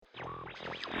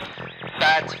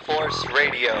Bat Force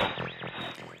Radio.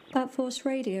 Bat Force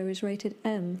Radio is rated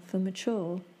M for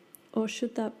mature, or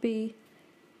should that be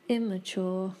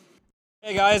immature?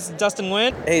 Hey guys, Dustin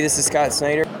Nguyen. Hey, this is Scott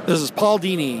Snyder. This is Paul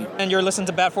Dini. And you're listening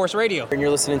to Bat Force Radio. And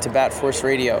you're listening to Bat Force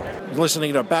Radio. You're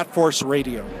listening to Bat Force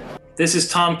Radio. This is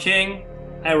Tom King.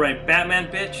 I write Batman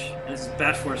Bitch, and this is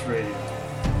Bat Force Radio.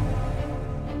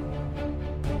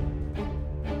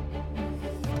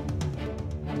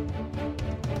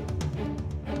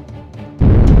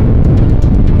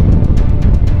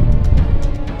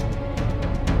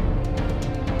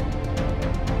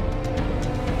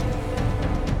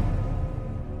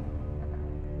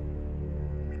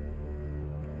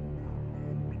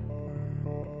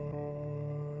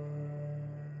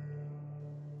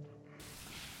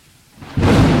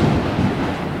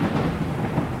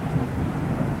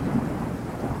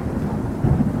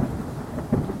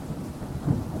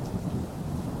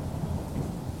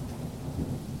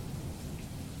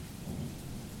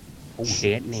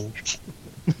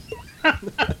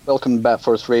 Welcome to Bat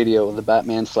Force Radio, the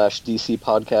Batman/DC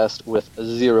podcast with a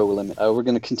zero limit. We're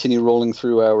going to continue rolling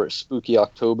through our spooky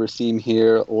October theme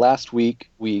here. Last week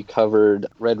we covered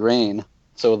Red Rain,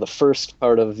 so the first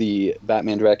part of the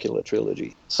Batman Dracula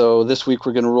trilogy. So this week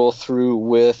we're going to roll through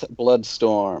with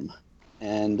Bloodstorm.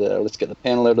 And let's get the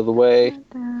panel out of the way.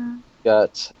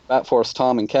 Got Bat Force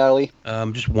Tom and Callie.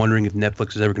 I'm just wondering if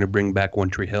Netflix is ever going to bring back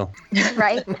One Tree Hill.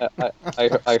 Right.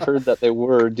 I heard that they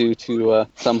were due to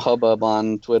some hubbub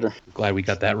on Twitter. Glad we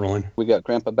got that rolling. We got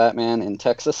Grandpa Batman in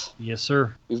Texas. Yes,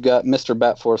 sir. We've got Mr.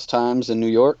 Bat Force Times in New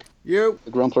York. Yep.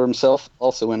 The Grumpler himself,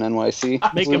 also in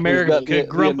NYC. Make America good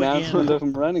grump the announcement again. of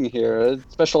him running here.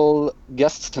 Special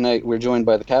guests tonight. We're joined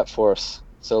by the Cat Force.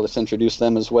 So let's introduce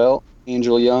them as well.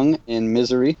 Angel Young in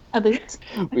Misery. A boot.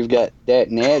 We've got Dat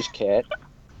Naj Cat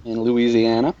in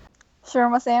Louisiana.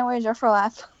 Shawarma sandwich or for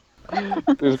laugh.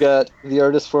 We've got the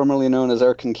artist formerly known as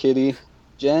Arkham Kitty.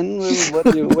 Jen, what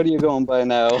are you going by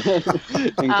now?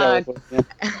 In California?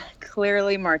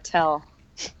 Clearly Martell.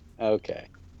 Okay,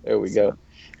 there we go.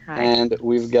 Hi. And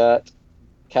we've got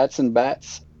Cats and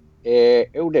Bats in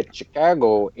the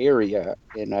Chicago area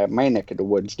in my neck of the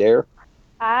woods there.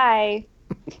 Hi.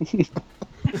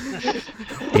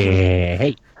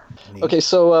 Hey. Okay,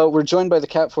 so we're joined by the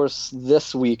Cat Force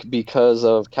this week because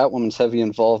of Catwoman's heavy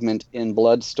involvement in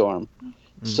Bloodstorm.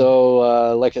 Mm-hmm.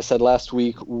 So, like I said last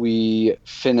week, we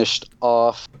finished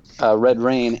off Red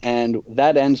Rain, and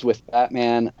that ends with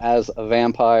Batman as a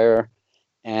vampire,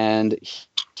 and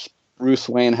Bruce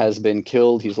Wayne has been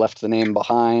killed. He's left the name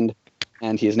behind,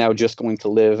 and he is now just going to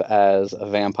live as a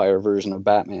vampire version of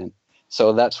Batman.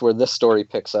 So that's where this story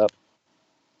picks up.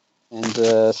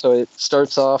 And so it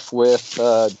starts off with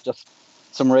just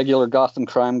some regular Gotham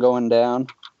crime going down,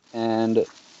 and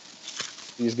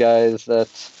these guys that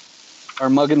are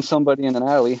mugging somebody in an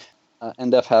alley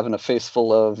end up having a face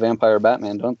full of vampire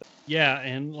Batman, don't they? Yeah,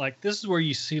 and like this is where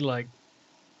you see like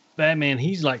Batman,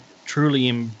 he's like truly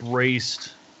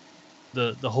embraced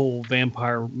the whole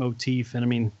vampire motif, and I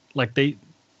mean like the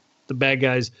bad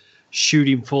guys shoot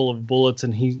him full of bullets,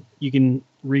 and you can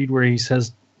read where he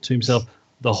says to himself,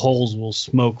 the holes will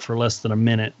smoke for less than a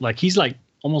minute. Like he's like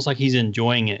almost like he's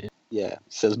enjoying it. Yeah, he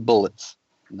says bullets.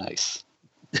 Nice.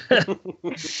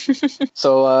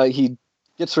 So he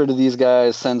gets rid of these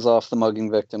guys, sends off the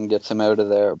mugging victim, gets him out of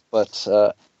there. But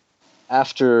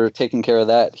after taking care of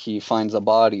that, he finds a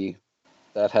body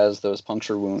that has those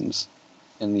puncture wounds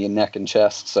in the neck and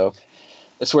chest. So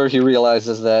it's where he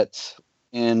realizes that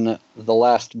in the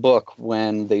last book,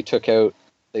 when they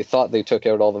thought they took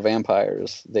out all the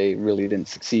vampires, they really didn't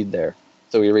succeed there.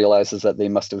 So he realizes that they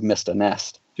must have missed a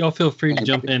nest. Y'all feel free to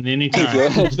jump in anytime.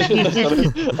 I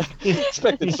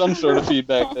expected some sort of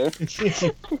feedback there.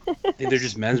 They're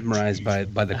just mesmerized by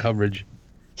the coverage.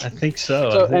 I think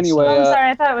so. So anyway, I'm sorry,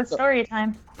 I thought it was story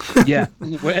time. Yeah,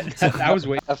 I was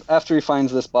waiting. After he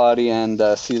finds this body and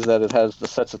sees that it has the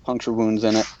sets of puncture wounds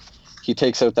in it, he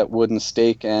takes out that wooden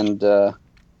stake and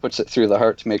puts it through the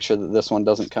heart to make sure that this one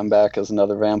doesn't come back as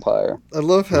another vampire. I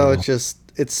love how it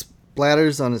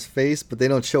splatters on his face, but they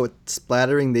don't show it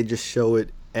splattering. They just show it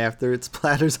after it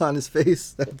splatters on his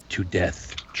face. To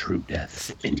death, true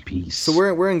death, in peace. So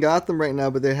we're in Gotham right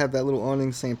now, but they have that little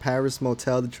awning saying Paris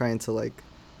Motel to trying to like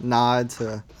nod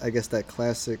to, I guess, that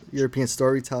classic European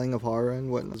storytelling of horror and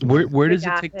whatnot. Where does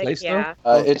it take place though?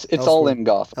 It's all in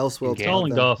Gotham. Elsewhere. It's all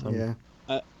in Gotham. Yeah.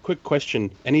 Quick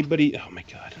question. Anybody? Oh my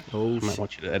God. I might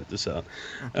want you to edit this out.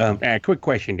 Quick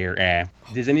question there.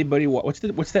 Does anybody? What's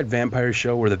that vampire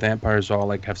show where the vampires all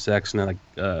like have sex and then like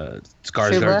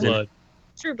Skarsgård?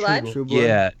 True Blood. True Blood.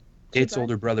 Yeah, Kate's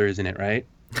older brother, isn't it? Right?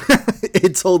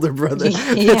 It's older brother.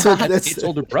 Yeah. That's It's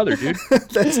older brother, dude.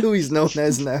 that's who he's known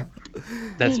as now.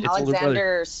 That's it's older brother.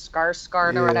 Alexander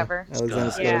Skarsgård or whatever.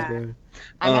 Alexander Yeah. Skarsgård.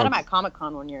 I met him at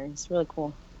Comic-Con one year. He's really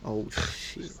cool. Oh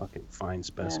shit. Fucking fine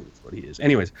specimen. That's what he is.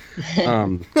 Anyways,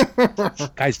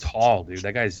 guy's tall, dude.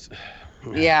 That guy's.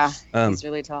 Yeah, he's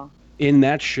really tall. In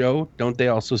that show, don't they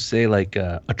also say like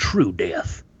a true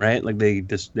death, right? Like they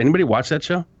just anybody watch that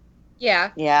show?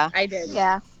 Yeah. Yeah. I did.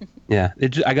 Yeah. Yeah,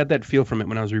 I got that feel from it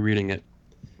when I was rereading it.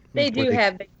 They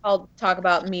talk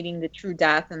about meeting the true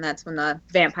death, and that's when the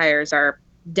vampires are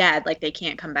dead, like they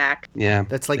can't come back. Yeah,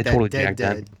 That's like they that totally dead jacked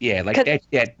dead. that. Yeah, like 'Cause that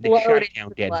dead. The bloated shot down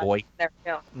with dead blood. boy. There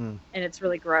we go. Mm. And it's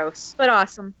really gross, but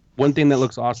awesome. One thing that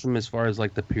looks awesome as far as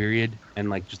like the period and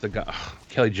like just the guy,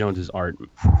 Kelly Jones's art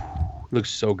looks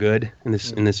so good in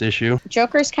this issue.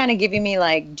 Joker's kind of giving me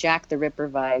like Jack the Ripper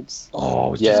vibes. Oh,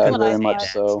 I was just Yeah, gonna very say much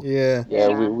that. so. Yeah. Yeah,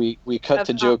 Yeah. we cut That's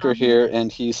to Joker awesome. here,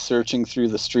 and he's searching through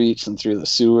the streets and through the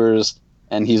sewers,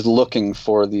 and he's looking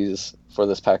for this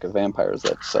pack of vampires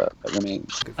that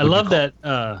remains. I love that.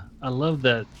 I love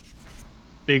that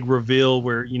big reveal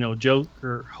where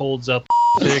Joker holds up.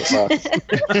 Fix.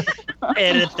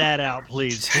 Edit that out,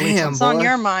 please. Damn, What's on boy.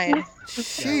 your mind?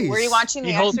 Jeez. Were you watching The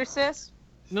He holds- Exorcist?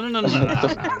 No. You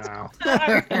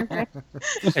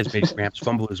guys made Gramps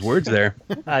fumble his words there.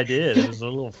 I did. It was a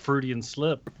little Freudian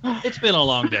slip. It's been a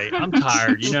long day. I'm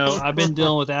tired. I've been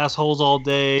dealing with assholes all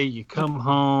day. You come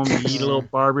home, you eat a little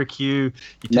barbecue.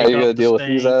 You Now take you off gotta the deal with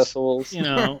these stains, assholes.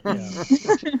 Yeah.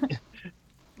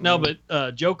 No,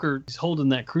 but Joker is holding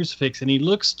that crucifix, and he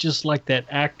looks just like that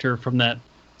actor from that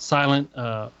silent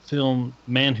film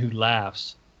Man Who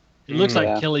Laughs. It looks like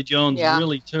Yeah. Kelly Jones Yeah.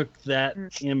 really took that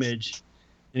image,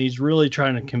 and he's really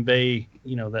trying to convey,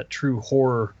 that true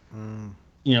horror,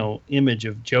 image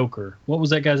of Joker. What was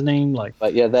that guy's name? Like,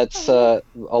 But yeah, that's a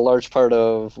large part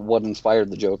of what inspired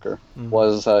the Joker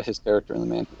was his character in The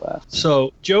Man Who Laughed.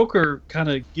 so Joker kind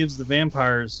of gives the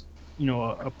vampires,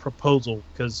 a proposal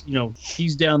because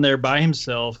he's down there by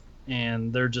himself,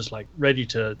 and they're just like ready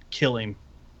to kill him.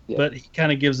 Yeah. But he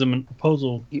kind of gives them a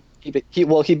proposal. He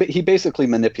basically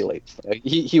manipulates.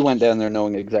 He went down there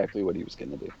knowing exactly what he was going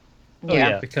to do. Oh,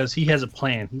 yeah, because he has a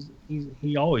plan.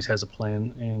 He always has a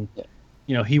plan,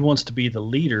 and he wants to be the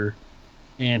leader,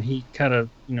 and he kind of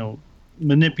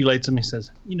manipulates them. He says,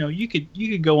 you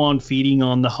could go on feeding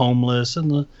on the homeless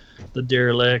and the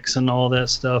derelicts and all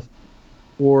that stuff,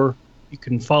 or you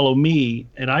can follow me,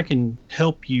 and I can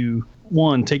help you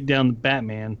take down the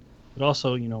Batman, but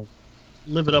also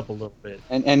live it up a little bit.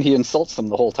 And he insults them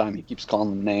the whole time. He keeps calling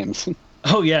them names.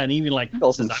 Oh yeah, and even like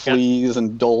calls them fleas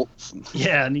and dolts.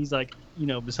 Yeah, and he's like,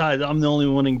 besides, I'm the only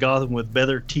one in Gotham with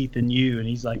better teeth than you, and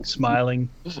he's like smiling.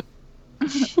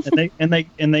 and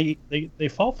they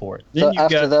fall for it. Then So you've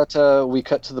after got, that, we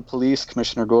cut to the police,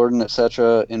 Commissioner Gordon,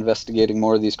 etc., investigating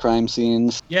more of these crime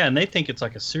scenes. yeah, and they think it's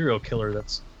like a serial killer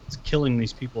that's killing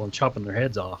these people and chopping their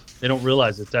heads off. They don't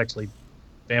realize it's actually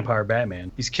Vampire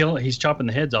Batman. He's chopping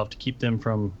the heads off to keep them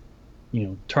from,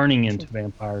 turning into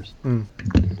vampires.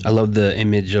 I love the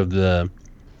image of the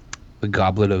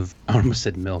goblet of, I almost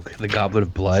said milk, the goblet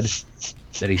of blood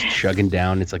that he's chugging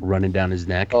down. It's like running down his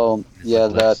neck. Oh, yeah,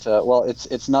 that,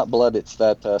 it's not blood, it's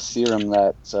that serum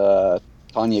that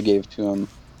Tanya gave to him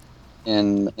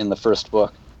in the first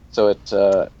book. So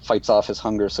it fights off his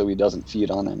hunger so he doesn't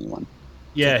feed on anyone.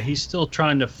 Yeah, he's still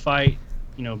trying to fight,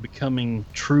 becoming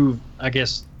true, I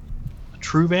guess, a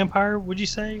true vampire, would you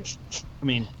say? I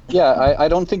mean... Yeah, I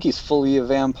don't think he's fully a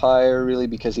vampire, really,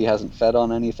 because he hasn't fed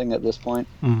on anything at this point.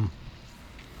 Mm.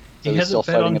 So He he's still hasn't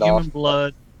fed on fighting it human off.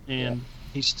 blood, and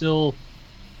he's still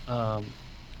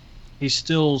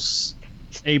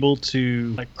able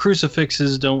to, like,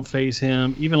 crucifixes don't phase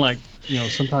him. Even like,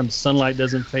 sometimes sunlight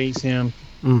doesn't phase him.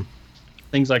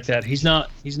 Things like that. He's not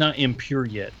impure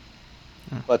yet.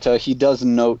 But he does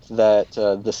note that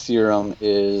the serum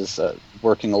is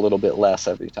working a little bit less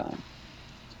every time.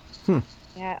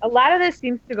 Yeah, a lot of this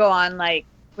seems to go on like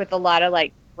with a lot of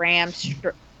like Bram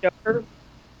Stoker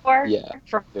before. Yeah,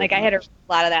 From like I had a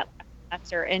lot of that last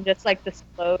semester, and just like the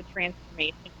slow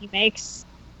transformation he makes.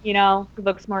 He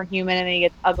looks more human, and then he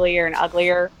gets uglier and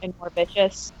uglier and more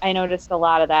vicious. I noticed a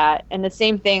lot of that, and the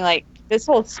same thing. Like this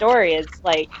whole story is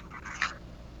like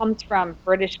comes from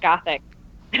British Gothic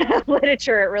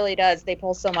literature. It really does. They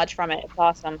pull so much from it. It's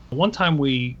awesome. One time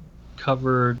we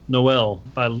covered Noel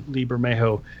by Lee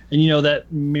Bermejo, and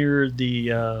that mirrored the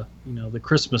the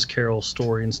Christmas Carol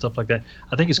story and stuff like that.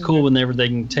 I think it's cool whenever they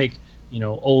can take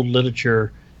old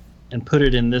literature and put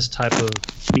it in this type of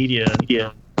media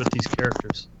with these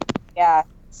characters. Yeah,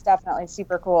 it's definitely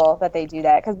super cool that they do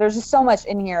that because there's just so much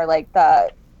in here. Like the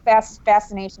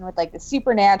fascination with like the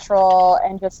supernatural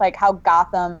and just like how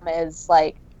Gotham is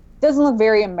like doesn't look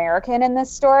very American in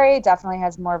this story. It definitely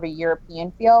has more of a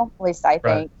European feel, at least I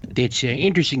think. It's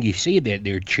interesting you say that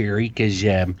there, Cherry, because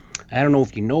I don't know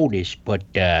if you know this, but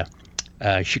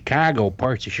Chicago,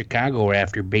 parts of Chicago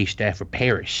are based after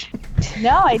Paris.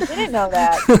 No, I didn't know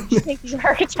that. Did you take the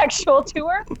architectural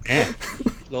tour? Yeah.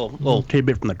 Little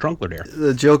tidbit from the trunkler there.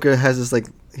 The Joker has this like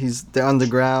they're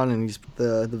underground and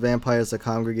the vampires are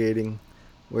congregating,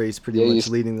 where he's pretty much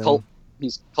leading them.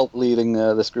 He's cult leading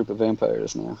this group of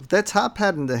vampires now. That top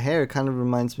hat and the hair kind of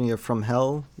reminds me of From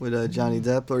Hell with Johnny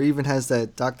Depp, or even has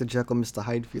that Dr. Jekyll, Mr.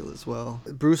 Hyde feel as well.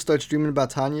 Bruce starts dreaming about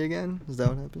Tanya again. Is that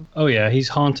what happened? Oh yeah, he's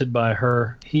haunted by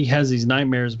her. He has these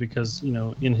nightmares because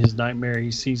in his nightmare he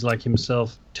sees like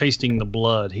himself tasting the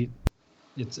blood.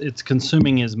 It's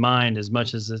consuming his mind as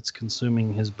much as it's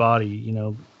consuming his body.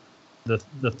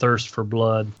 The thirst for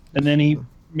blood, and then he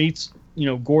meets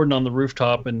Gordon on the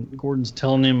rooftop, and Gordon's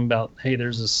telling him about, hey,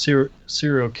 there's a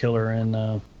serial killer,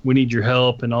 and we need your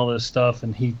help, and all this stuff.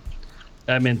 And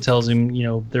Batman tells him,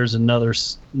 there's another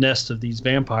nest of these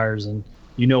vampires, and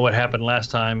what happened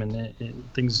last time, and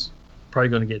things probably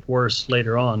going to get worse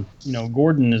later on.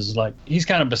 Gordon is like, he's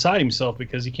kind of beside himself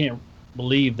because he can't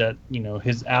believe that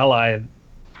his ally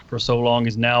for so long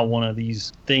is now one of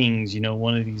these things,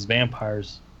 one of these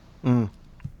vampires.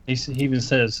 He even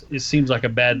says, it seems like a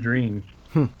bad dream.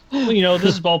 Well,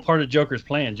 this is all part of Joker's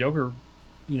plan. Joker,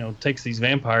 takes these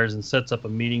vampires and sets up a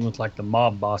meeting with like the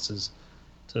mob bosses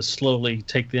to slowly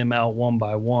take them out one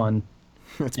by one.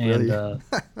 That's brilliant.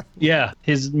 Yeah,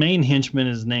 his main henchman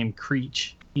is named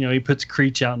Creech. He puts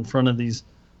Creech out in front of this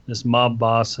mob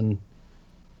boss and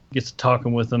gets to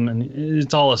talking with him, and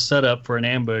it's all a setup for an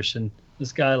ambush. And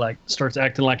this guy like starts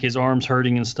acting like his arm's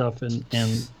hurting and stuff, and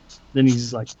then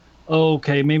he's like, oh,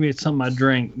 okay, maybe it's something I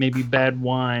drank, maybe bad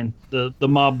wine. The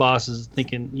mob boss is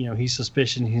thinking, he's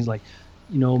suspicious. He's like,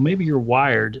 maybe you're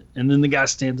wired. And then the guy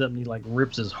stands up and he like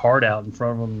rips his heart out in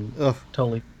front of him. And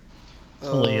totally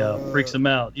freaks him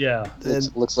out. Yeah. It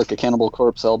looks like a Cannibal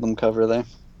Corpse album cover there.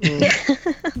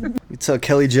 You tell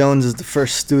Kelly Jones is the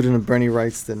first student of Bernie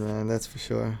Wrightston, man, that's for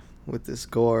sure. With this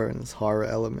gore and this horror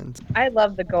element. I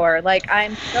love the gore. Like,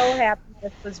 I'm so happy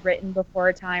this was written before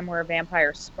a time where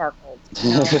vampires sparkled.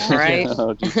 Right?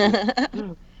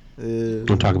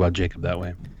 Don't talk about Jacob that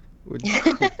way.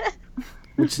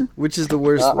 Which is the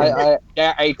worst one?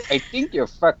 I think you're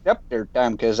fucked up there,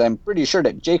 Tom, because I'm pretty sure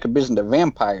that Jacob isn't a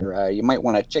vampire. You might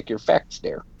want to check your facts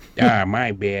there.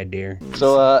 My bad there.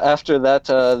 So after that,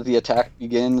 the attack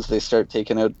begins. They start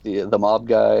taking out the mob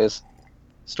guys.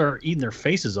 Start eating their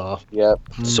faces off. Yep.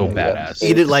 So badass.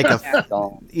 Eat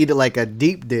it like a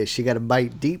deep dish. You got to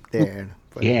bite deep there.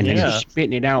 But and then he's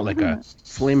spitting it out like a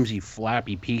flimsy,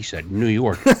 floppy piece of New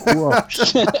York.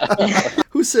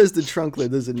 Who says the Trunkler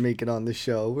doesn't make it on the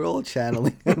show? We're all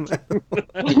channeling him.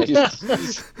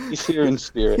 He's here in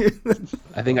spirit.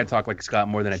 I think I talk like Scott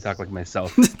more than I talk like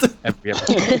myself every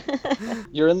episode.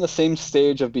 You're in the same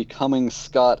stage of becoming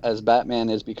Scott as Batman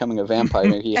is becoming a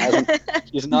vampire.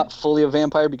 He's not fully a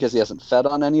vampire because he hasn't fed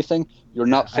on anything. You're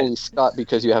not fully Scott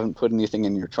because you haven't put anything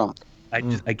in your trunk.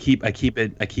 I keep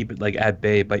it like at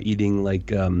bay by eating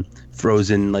like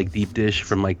frozen like deep dish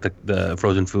from like the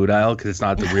frozen food aisle because it's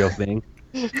not the real thing.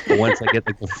 But once I get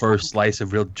like the first slice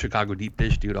of real Chicago deep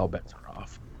dish, dude, all bets are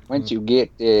off. Once you get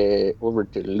over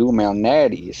to Lou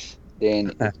Malnati's,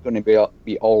 then it's going to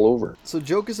be all over. So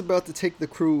Joker's about to take the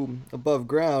crew above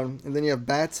ground, and then you have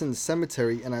bats in the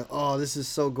cemetery, and this is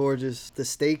so gorgeous. The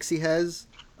stakes he has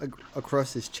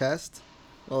across his chest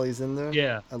while he's in there.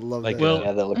 Yeah. I love like, that. Well,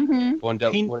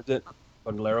 what is it?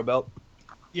 Bandolero belt?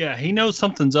 Yeah, he knows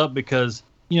something's up because,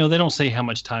 they don't say how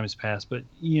much time has passed, but,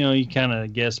 you kind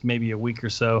of guess maybe a week or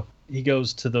so. He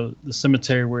goes to the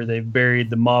cemetery where they've buried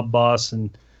the mob boss and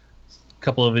a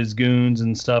couple of his goons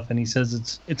and stuff, and he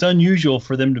says it's unusual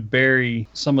for them to bury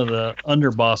some of the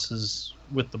underbosses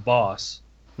with the boss.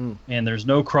 And there's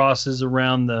no crosses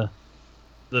around the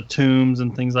tombs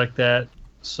and things like that.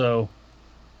 So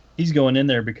he's going in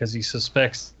there because he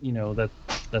suspects, that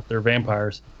they're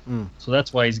vampires. So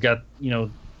that's why he's got,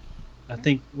 I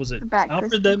think, was it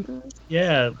Alfred that?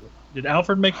 Yeah. Did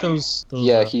Alfred make those?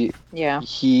 Yeah, he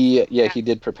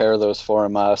did prepare those for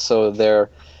him. So they're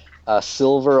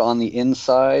silver on the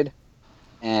inside,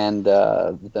 and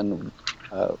then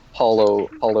hollowed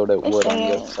out wood on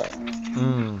the outside.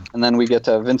 And then we get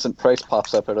Vincent Price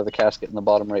pops up out of the casket in the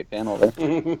bottom right panel there.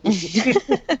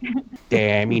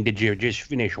 I mean, did you just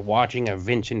finish watching a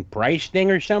Vincent Price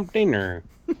thing or something, or?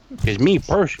 Because me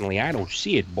personally, I don't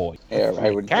see it, boy. Yeah,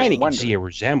 I would kind of see a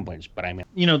resemblance, but I mean,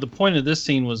 You know, the point of this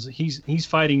scene was he's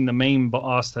fighting the main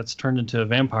boss that's turned into a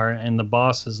vampire, and the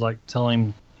boss is like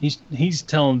telling him, he's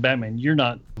telling Batman, you're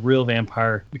not a real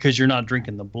vampire because you're not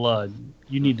drinking the blood.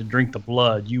 You need to drink the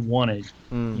blood. You want it,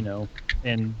 you know.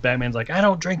 And Batman's like, I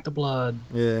don't drink the blood.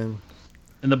 Yeah.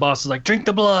 And the boss is like, drink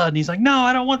the blood. And he's like, no,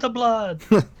 I don't want the blood.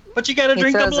 But you got to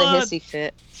drink the blood. He throws a hissy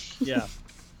fit. Yeah.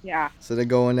 Yeah. So they're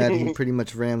going at it. He pretty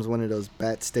much rams one of those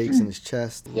bat stakes in his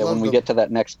chest. Yeah, when we get to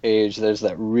that next page, there's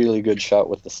that really good shot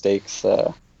with the stakes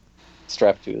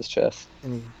strapped to his chest.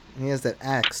 And he has that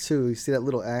axe too. You see that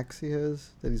little axe he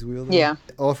has that he's wielding? Yeah.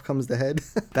 Off comes the head.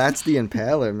 That's the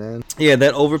Impaler, man. Yeah,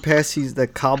 that overpass,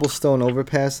 that cobblestone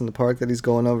overpass in the park that he's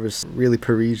going over is really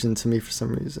Parisian to me for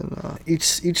some reason.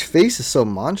 Each face is so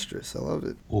monstrous. I love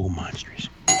it. Oh, monstrous.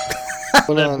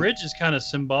 That bridge is kind of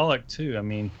symbolic too. I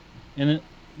mean,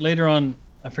 later on,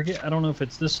 I forget, I don't know if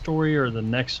it's this story or the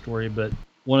next story, but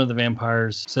one of the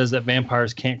vampires says that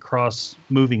vampires can't cross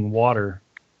moving water.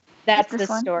 That's This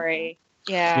the one? story.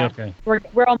 Yeah. Okay.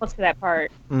 We're almost to that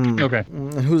part. Okay.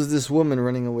 And who's this woman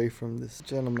running away from this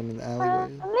gentleman in the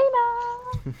alleyway?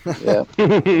 Yeah.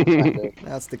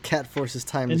 Now it's the Cat Force's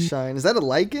time to shine. Is that a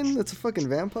lichen? That's a fucking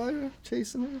vampire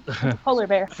chasing her? Polar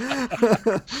bear.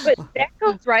 But that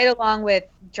goes right along with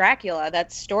Dracula,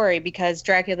 that story, because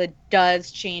Dracula does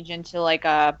change into like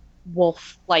a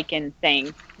wolf lichen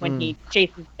thing when he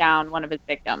chases down one of his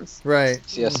victims. Right.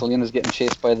 So yeah, Selina's getting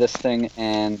chased by this thing,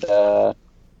 and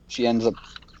she ends up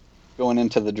going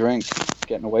into the drink,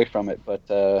 getting away from it,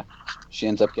 but she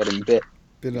ends up getting bit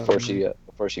before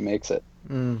she makes it.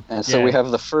 And so we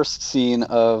have the first scene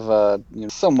of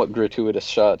somewhat gratuitous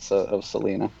shots of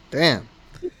Selina. Damn.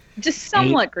 Just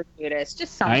somewhat gratuitous.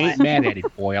 Just somewhat. I ain't mad at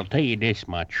it, boy. I'll tell you this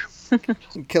much.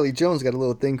 Kelly Jones got a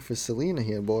little thing for Selena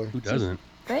here, boy. Who doesn't?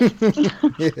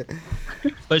 Yeah.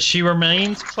 But she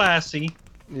remains classy.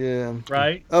 Yeah.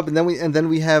 Right? And then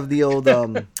we have the old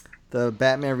the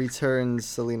Batman Returns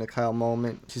Selena Kyle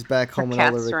moment. She's back home with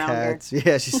all of her cats.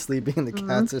 Yeah, she's sleeping and the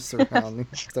cats are surrounding.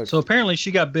 So apparently she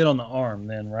got bit on the arm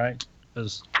then, right?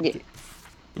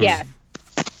 Yeah.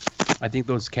 I think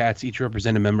those cats each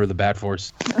represent a member of the Bat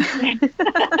Force.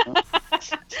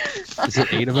 Is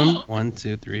it 8 of them? 1,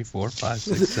 2, 3, 4, 5,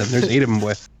 6, 7. There's 8 of them,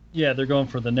 boy. Yeah, they're going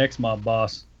for the next mob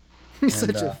boss. He's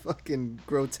such a fucking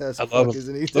grotesque I love fuck, him.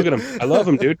 isn't he? Look at him. I love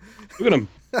him, dude. Look at him.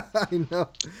 I know.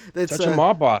 That's Such a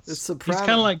mob boss. It's He's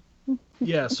kind of like,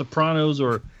 Sopranos,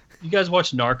 or you guys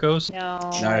watch Narcos? No.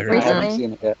 I haven't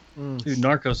seen it yet. Dude,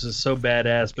 Narcos is so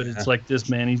badass, but it's like this,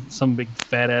 man. He's some big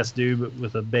fat ass dude, but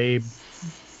with a babe.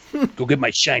 Go get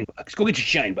my shine box. Go get your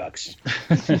shine box.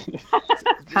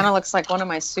 Kind of looks like one of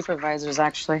my supervisors,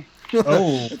 actually.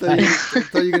 Oh. I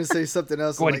thought you were going to say something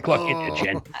else. Go ahead and clock in there,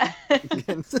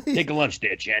 Jen. Take a lunch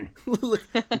there, Jen. look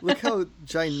how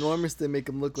ginormous they make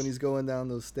him look when he's going down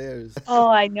those stairs. Oh,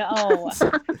 I know.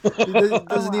 He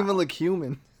doesn't even look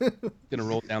human. Gonna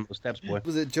roll down those steps, boy.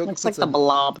 Was it Joker? Looks like the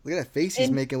blob. Look at that face he's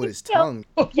And making with his you know-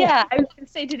 tongue. Yeah, I was going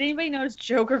to say, did anybody notice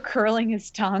Joker curling his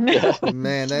tongue?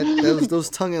 Man, those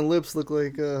tongue and lips look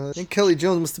like. I think Kelly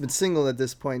Jones must have been single at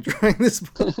this point during this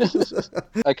book.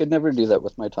 I could never do that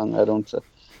with my tongue. I don't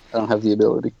have the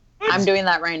ability. I'm doing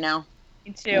that right now.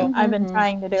 Me too. I've been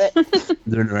trying to do it.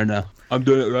 I'm doing it right now. I'm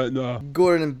doing it right now.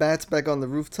 Gordon and Bats back on the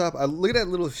rooftop. Look at that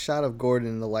little shot of Gordon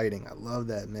in the lighting. I love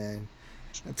that, man.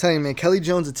 I'm telling you, man, Kelly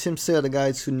Jones and Tim Sale are the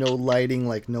guys who know lighting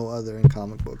like no other in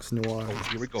comic books. Noir.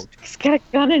 Here we go. He's got a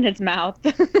gun in his mouth.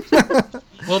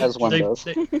 Well, As one does.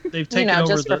 they've taken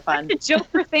over just for fun. It's a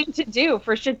Joker thing to do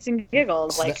for shits and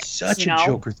giggles. Like, Such you a know?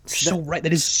 Joker. So right.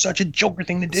 That is such a Joker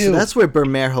thing to do. So that's where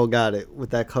Bermejo got it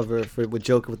with that cover with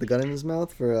Joker with the gun in his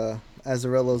mouth for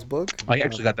Azzarello's book. I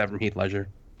actually got that from Heath Ledger.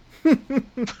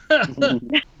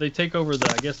 They take over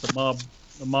the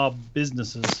mob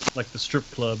businesses, like the strip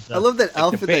club. I love that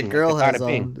outfit Bing, that girl like has the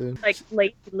Bing. on, dude. Like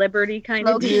Lady Liberty kind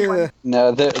of deal. Yeah.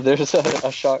 No, there's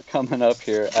a shot coming up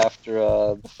here after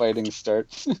the fighting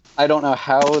starts. I don't know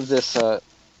how this. So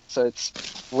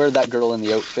it's where that girl in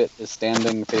the outfit is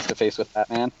standing face to face with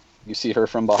Batman. You see her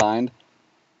from behind,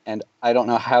 and I don't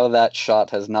know how that shot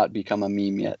has not become a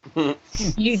meme yet.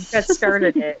 You just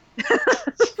started it.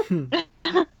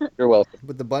 You're welcome.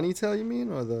 With the bunny tail, you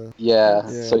mean, or the? Yeah.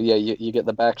 Yeah. So yeah, you get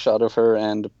the back shot of her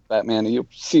and Batman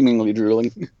seemingly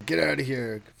drooling. Get out of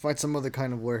here. Find some other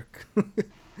kind of work.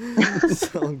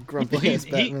 So grumpy ass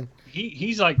Batman.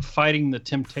 He's like fighting the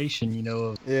temptation,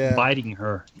 of Yeah. biting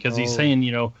her because he's Oh.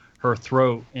 saying, her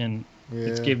throat, and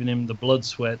it's Yeah. giving him the blood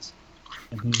sweats,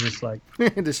 and he's just like,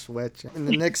 The sweat. In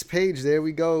the next page, there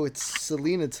we go. It's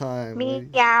Selena time.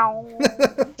 Meow.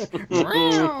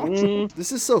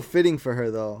 This is so fitting for her,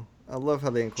 though. I love how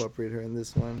they incorporate her in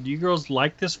this one. do you girls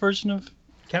like this version of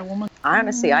Catwoman?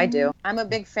 Honestly, I do. I'm a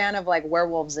big fan of like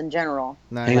werewolves in general.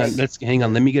 Nice. Hang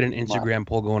on. Let me get an Instagram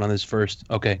poll going on this first.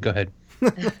 Okay, go ahead.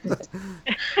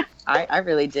 I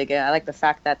really dig it. I like the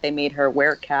fact that they made her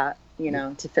werecat,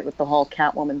 to fit with the whole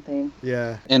Catwoman thing.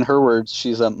 Yeah. In her words,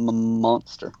 she's a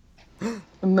monster.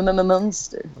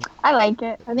 Monster. I like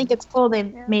it. I think it's cool they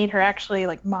made her actually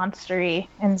like monstery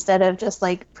instead of just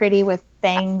like pretty with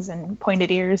fangs and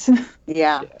pointed ears.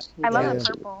 Yeah. I love Yeah. the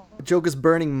purple. Joker's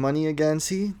burning money again.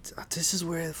 See, this is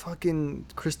where fucking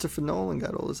Christopher Nolan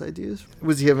got all his ideas.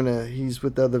 Was he he's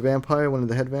with the other vampire, one of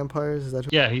the head vampires? Is that who?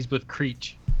 Yeah, he's with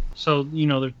Creech. So,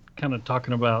 they're kind of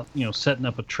talking about, setting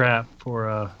up a trap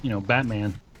for,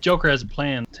 Batman. Joker has a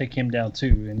plan to take him down too,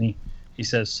 and he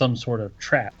says some sort of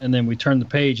trap. And then we turn the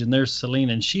page, and there's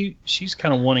Selena, and she's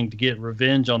kind of wanting to get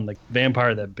revenge on the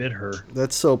vampire that bit her.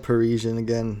 That's so Parisian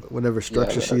again. Whatever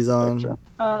structure Yeah, she's on. structure.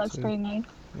 Oh, that's pretty nice.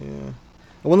 Yeah.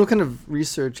 I wonder what kind of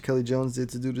research Kelly Jones did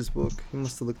to do this book. He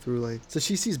must have looked through so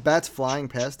she sees bats flying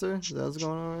past her. Is that what's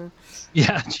going on right?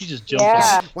 Yeah, she just jumps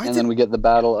Yeah. out. And then we get the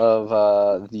battle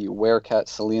of the werecat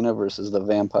Selena versus the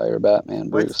vampire Batman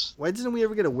Bruce. Why didn't we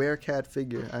ever get a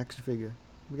werecat action figure?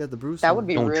 We got the Bruce. That one. would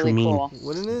be Don't you really mean- cool.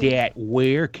 Wouldn't it? That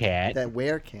werecat. That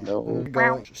werecat.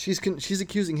 No. She's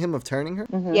accusing him of turning her.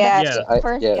 Yeah.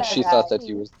 Yeah. She thought that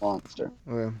he was the monster.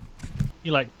 Okay.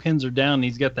 He pins her down, and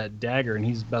he's got that dagger, and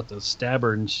he's about to stab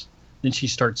her, and then she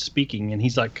starts speaking, and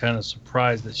he's kind of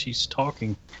surprised that she's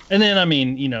talking. And then,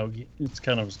 it's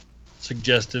kind of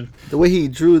suggestive. The way he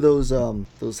drew those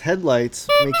headlights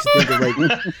makes you think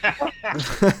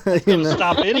of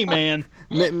Stop any man.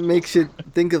 makes you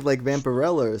think of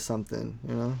Vampirella or something,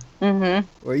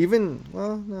 Mm-hmm. or even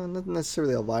not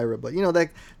necessarily Elvira, but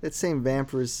that same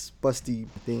vampirous busty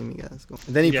theme he has going.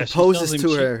 And then he Yeah, she proposes tells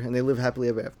to him her, and they live happily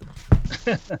ever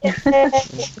after.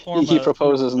 He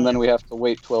proposes, and then we have to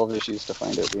wait 12 issues to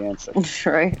find out the answer.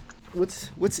 Right.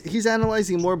 He's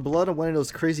analyzing more blood on one of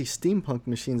those crazy steampunk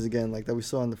machines again, like that we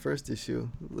saw in the first issue.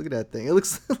 Look at that thing. It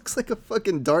looks like a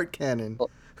fucking dart cannon.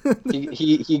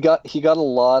 he got a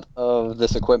lot of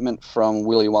this equipment from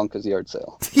Willy Wonka's yard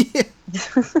sale.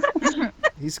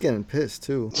 He's getting pissed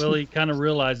too. Well, he kind of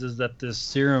realizes that this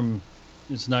serum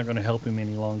is not going to help him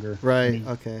any longer. Right. And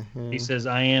Okay. Yeah. He says,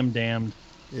 "I am damned,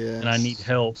 Yeah. and I need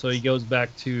help." So he goes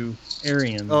back to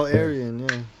Arian. Oh, Arian.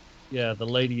 Yeah. Yeah, the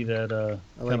lady that I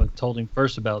kind of told him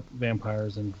first about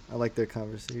vampires, and I like their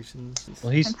conversations.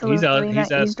 well, he's Absolutely out. not He's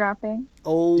asked. eavesdropping.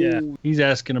 Oh. Yeah, he's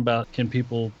asking about can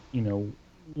people,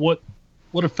 what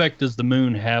effect does the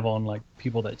moon have on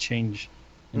people that change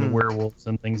into Mm. werewolves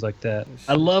and things like that.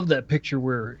 I love that picture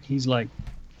where he's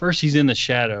first he's in the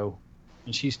shadow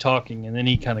and she's talking, and then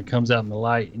he kind of comes out in the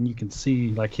light, and you can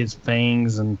see his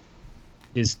fangs and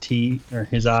his teeth or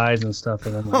his eyes and stuff,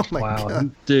 and I'm like, Oh my wow,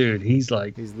 God. Dude, he's He's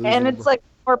losing And it. it's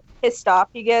more pissed off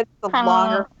he gets, the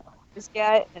longer his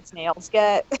get and its nails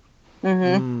get.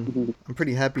 Mm-hmm. I'm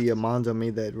pretty happy Mondo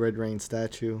made that Red Rain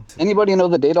statue. Anybody know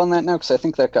the date on that now? Because I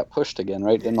think that got pushed again,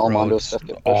 right? Didn't all Bro, Mondo it's stuff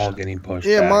get pushed? all getting pushed.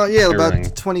 Yeah, back. about Everything.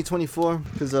 2024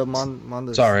 because Mondo.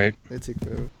 It's all right. They take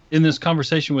forever. in this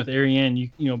conversation with Ariane, you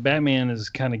know, Batman is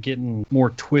kind of getting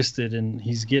more twisted and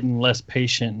he's getting less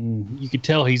patient, and you could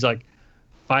tell he's like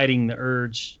fighting the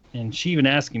urge. And she even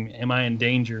asked him, "Am I in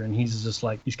danger?" And he's just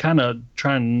like, he's kind of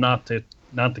trying not to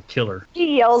kill her.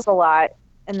 He yells a lot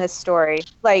in this story.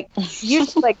 Like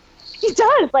usually, like he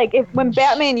does. Like when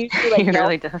Batman usually like He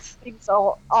really yells does. things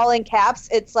all in caps.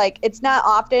 It's like it's not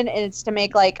often, and it's to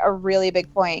make like a really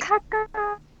big point.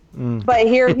 But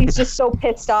here he's just so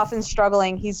pissed off and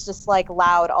struggling. He's just like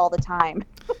loud all the time.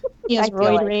 He has I feel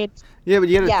roid like. rage. Yeah, but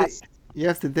Yes. you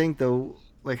have to think though,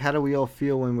 like how do we all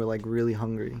feel when we're like really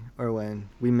hungry or when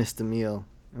we missed a meal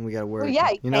and we got to work? Well, yeah,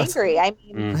 he's you know, it's- angry. I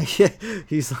mean, yeah,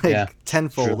 he's like Yeah,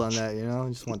 tenfold true. on that, you know. I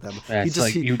just want that. Yeah, he it's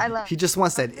just like you- he just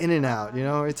wants that in and out, you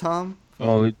know, right, Tom?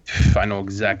 Oh, I know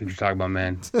exactly what you're talking about,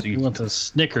 man. So You you, want the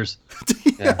Snickers.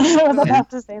 yeah. I was And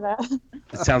about to say that.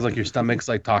 it sounds like your stomach's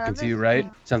like talking to you, right?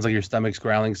 Sounds like your stomach's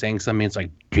growling, saying something. It's like,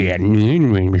 I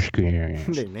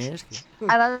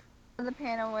love the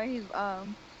panel where he's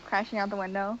crashing out the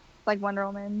window, like Wonder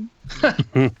Woman.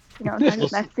 You know,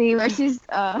 that scene where she's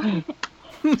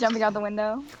jumping out the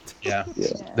window. yeah, Yeah.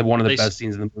 the one of the They- best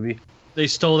scenes in the movie. They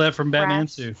stole that from Batman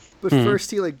Rats. too. But first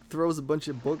he like throws a bunch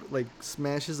of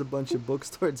smashes a bunch of books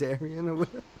towards Arian or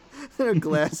whatever. And her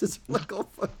glasses are like all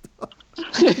fucked up.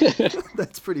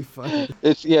 That's pretty funny.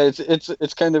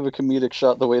 It's kind of a comedic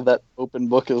shot the way that open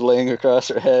book is laying across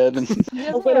her head, and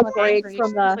A little break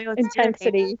from the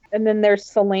intensity, and then there's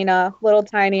Selena, little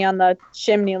tiny on the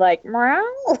chimney, like meow,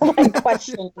 like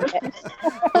questioning it.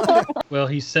 Well,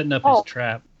 he's setting up his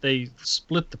trap. They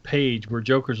split the page where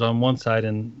Joker's on one side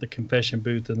and the confession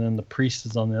booth, and then the priest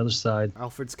is on the other side.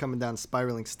 Alfred's coming down a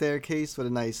spiraling staircase with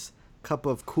a nice cup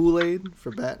of Kool-Aid for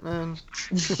Batman.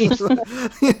 With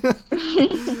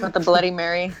the Bloody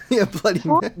Mary. Yeah, Bloody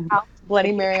Mary.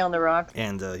 Bloody Mary on the rock.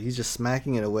 And he's just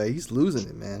smacking it away. He's losing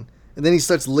it, man. And then he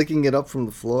starts licking it up from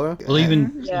the floor. Well, he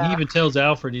even tells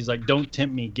Alfred, he's like, "Don't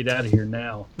tempt me. Get out of here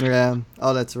now." Yeah.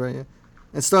 Oh, that's right. Yeah.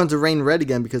 It's starting to rain red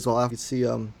again because I can see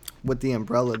with the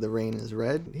umbrella the rain is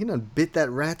red. He done bit that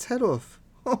rat's head off.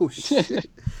 Oh shit.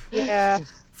 Yeah.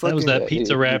 That was that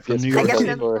pizza rat from New York. I guess City.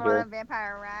 that's more a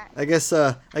vampire rat.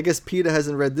 I guess Peter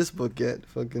hasn't read this book yet.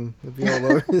 Fucking it'll be all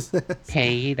over his ass.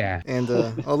 Peter. And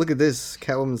oh, look at this.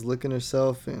 Catwoman's licking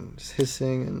herself and just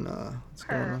hissing and what's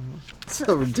going on?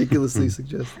 So ridiculously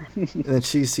suggestive. And then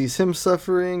she sees him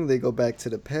suffering. They go back to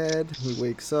the pad. He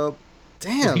wakes up.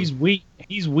 Damn. He's weak.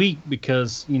 He's weak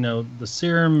because the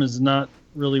serum is not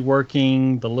really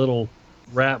working. The little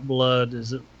rat blood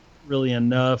isn't really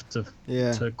enough to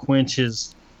quench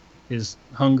his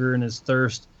hunger and his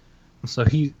thirst. So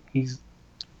he's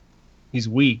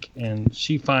weak, and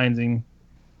she finds him,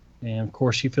 and of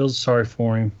course she feels sorry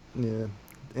for him. Yeah,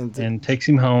 and takes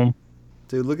him home.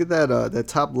 Dude, look at that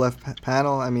top left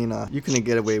panel. I mean, you couldn't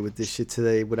get away with this shit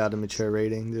today without a mature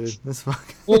rating, dude. That's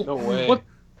fucking. Well, no way.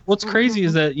 What's crazy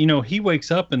is that he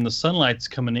wakes up and the sunlight's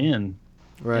coming in,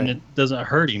 right, and it doesn't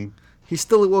hurt him. He's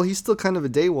still kind of a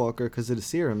daywalker because of the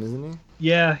serum, isn't he?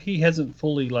 Yeah, he hasn't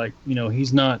fully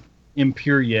he's not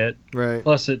impure yet. Right.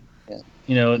 Plus it,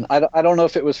 I don't know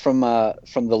if it was from the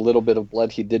little bit of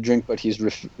blood he did drink, but he's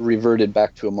reverted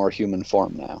back to a more human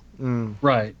form now.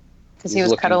 Right. Because he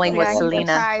was cuddling with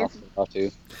Selena. Well,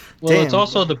 Damn. it's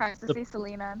also Surprised to see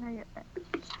Selena.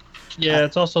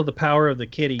 it's also the power of the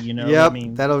kitty. Yep.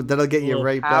 That'll get you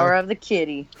right back. Power of the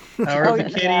kitty. Power of the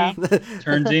kitty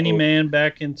turns any man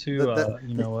back into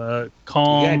a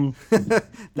calm,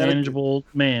 manageable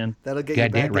man. That'll get you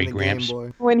back in the game,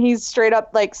 boy. When he's straight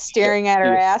up like staring at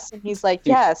her ass, and he's like,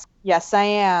 "Yes, I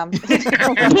am."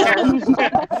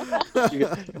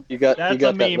 You got That's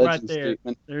that a meme right Legends there.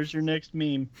 treatment. There's your next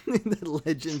meme. The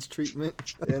Legends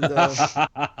treatment. And,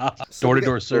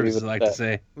 door-to-door service, I like to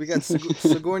say. We got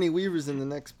Sigourney Weaver's on the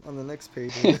next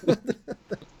page.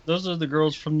 Those are the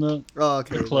girls from the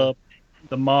the club,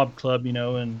 the mob club,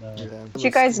 and. Did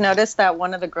you guys notice that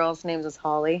one of the girls' names is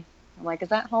Holly? I'm like, is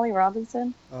that Holly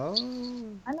Robinson? Oh.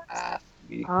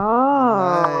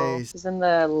 Oh. Nice. She's in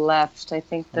the left. I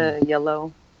think the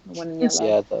yellow. The one in yellow.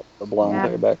 Yeah, the blonde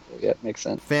hair back there. Yeah, makes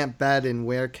sense. Vamp, Bat, and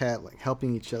Werecat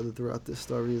helping each other throughout this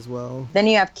story as well. Then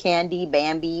you have Candy,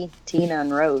 Bambi, Tina,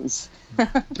 and Rose.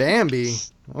 Bambi?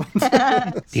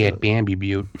 Yeah, Bambi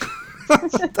Butte.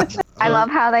 I love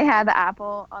how they had the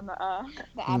apple on the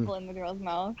apple in the girl's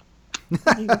mouth.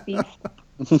 He's a thief.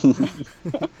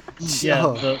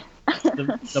 Yeah,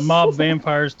 the mob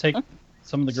vampires take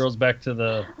some of the girls back to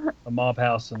the mob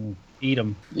house and eat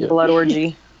them. Yeah. Blood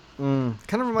orgy. Kind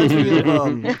of reminds me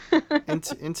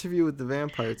of Interview with the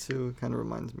Vampire too. Kind of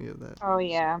reminds me of that. Oh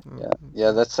yeah.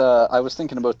 Yeah. That's I was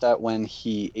thinking about that when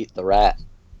he ate the rat.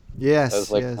 Yes. That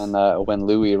was like when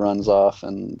Louis runs off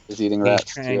and is eating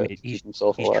rats to keep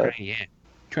himself alive.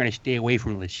 Trying to stay away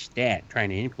from Lestat, trying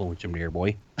to influence him there,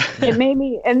 boy. It made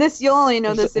me, and this you'll only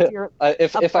know this if you're.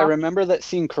 If I remember that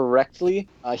scene correctly,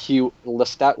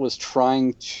 Lestat was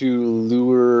trying to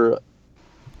lure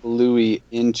Louis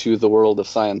into the world of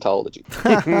Scientology.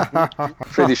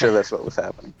 Pretty sure that's what was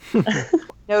happening.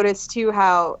 Notice too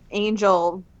how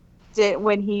Angel did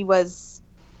when he was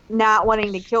not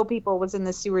wanting to kill people was in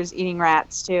the sewers eating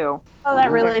rats too. Oh,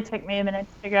 that really took me a minute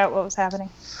to figure out what was happening.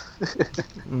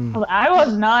 I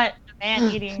was not a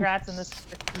man eating rats in this.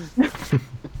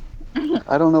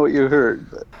 I don't know what you heard,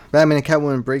 but Batman and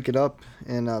Catwoman break it up,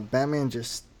 and Batman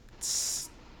just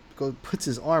puts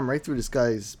his arm right through this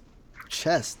guy's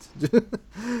chest. It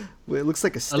looks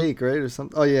like a steak, right, or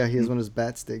something. Oh yeah, he has one of his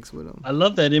bat steaks with him. I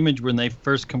love that image when they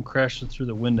first come crashing through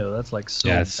the window. That's like so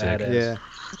badass. Yeah.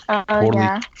 Totally.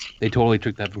 Yeah. They totally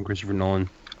took that from Christopher Nolan.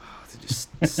 They're just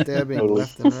stabbing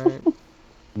left and right.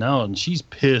 No, and she's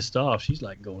pissed off. She's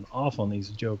like going off on these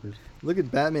jokers. Look at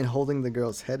Batman holding the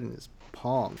girl's head in his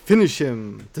palm. Finish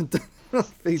him.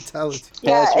 Fatality.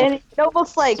 Yeah, and it's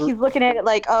almost like he's looking at it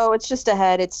like, oh, it's just a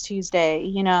head. It's Tuesday,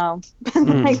 you know.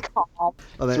 Like, calm.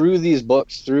 Through these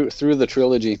books, through the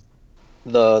trilogy,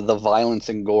 the violence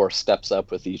and gore steps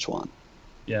up with each one.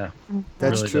 Yeah,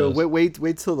 That's really true. does.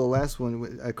 Wait till the last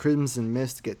one. Crimson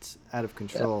Mist gets out of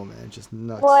control, man. Just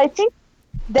nuts. Well, I think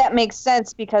that makes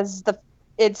sense because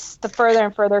it's the further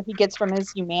and further he gets from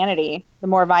his humanity, the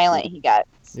more violent he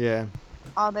gets. Yeah.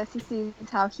 All this, he sees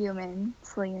how human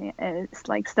Selena is,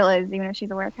 like, still is, even if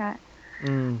she's a werecat.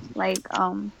 Like,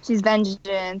 she's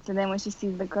vengeance, and then when she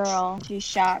sees the girl, she's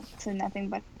shocked to nothing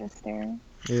but despair.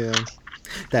 Yeah.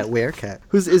 That werecat.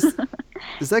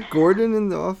 Is that Gordon in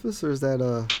the office, or is that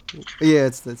Yeah,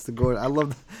 it's the Gordon. I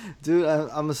love, dude.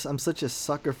 I'm such a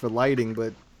sucker for lighting,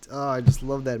 but I just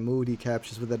love that mood he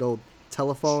captures with that old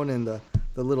telephone and the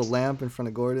little lamp in front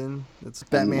of Gordon. That's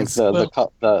Batman's.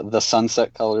 The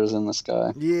sunset colors in the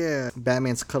sky. Yeah,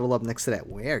 Batman's cuddled up next to that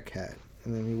werecat,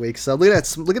 and then he wakes up. Look at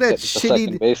that shit second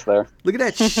eating. base there. Look at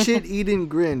that shit eating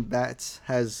grin Bats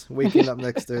has waking up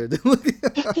next to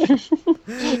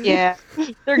her. Yeah,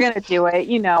 they're gonna do it.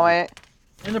 You know it.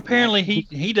 And apparently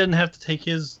he doesn't have to take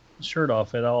his shirt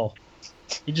off at all.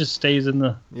 He just stays in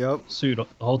the suit the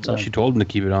whole time. She told him to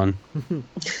keep it on.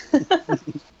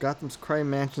 Gotham's crime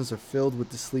mansions are filled with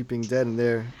the sleeping dead, and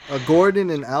they're Gordon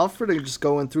and Alfred are just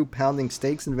going through pounding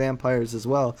steaks and vampires as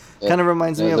well. Kind of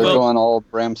reminds me of they're going all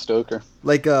Bram Stoker.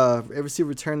 like ever see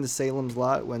Return to Salem's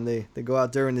Lot when they go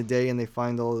out during the day and they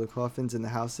find all the coffins in the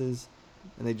houses,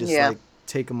 and they just like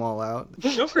take them all out.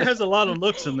 Joker has a lot of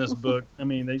looks in this book. I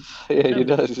mean, Yeah, he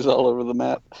does. He's all over the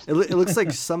map. It looks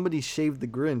like somebody shaved the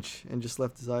Grinch and just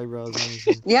left his eyebrows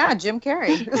on. Yeah, Jim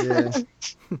Carrey. Yeah.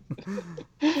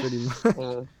 Pretty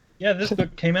much. Yeah, this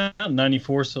book came out in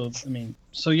 '94, so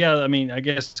I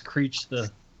guess Creech,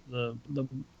 the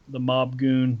mob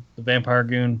goon, the vampire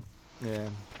goon. Yeah.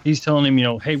 He's telling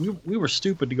him, hey, we were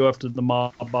stupid to go after the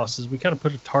mob bosses. We kind of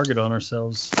put a target on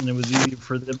ourselves, and it was easy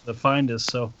for them to find us.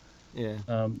 So,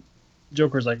 yeah.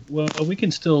 Joker's like, well, we can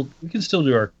still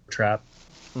do our trap.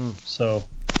 So.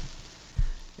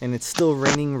 And it's still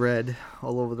raining red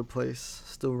all over the place.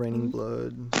 Still raining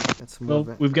blood. That's Well,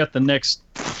 we've got the next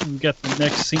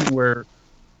scene where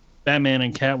Batman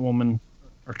and Catwoman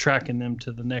are tracking them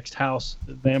to the next house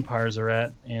that vampires are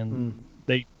at, and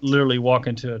they literally walk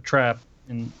into a trap,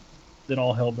 and then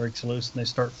all hell breaks loose, and they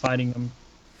start fighting them.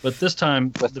 But this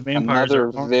time, With the vampires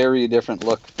another very different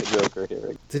look to Joker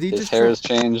here. Did he his just hair has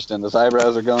changed and his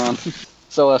eyebrows are gone.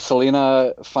 So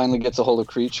Selena finally gets a hold of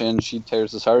Creech and she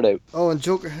tears his heart out. Oh, and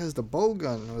Joker has the bow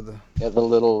gun or the the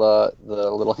little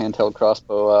handheld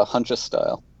crossbow, Huntress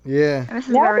style. Yeah.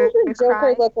 Now doesn't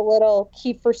Joker look a little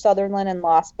Kiefer Sutherland and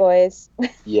Lost Boys?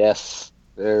 Yes,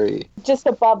 very. Just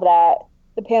above that,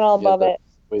 the panel above it.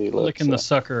 licking the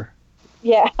sucker.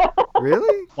 Yeah.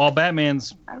 Really? While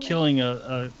Batman's killing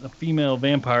a female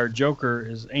vampire, Joker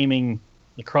is aiming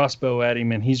the crossbow at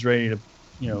him, and he's ready to,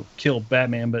 kill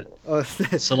Batman. But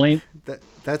Selene.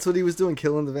 That's what he was doing,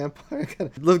 killing the vampire.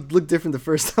 Looked different the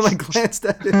first time I glanced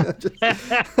at it.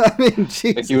 I mean,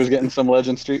 Jesus. Like he was getting some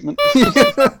Legends treatment.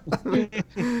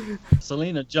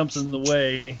 Selena jumps in the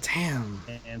way. Damn.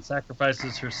 And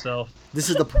sacrifices herself. This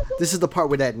is the part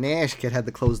where that Nash kid had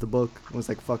to close the book. It was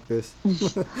like, fuck this.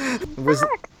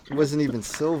 It wasn't even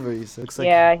Silver. He said.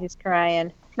 Yeah, he's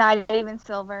crying. Not even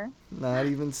Silver. Not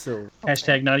even Silver.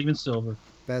 Hashtag not even Silver.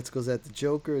 Bats goes at the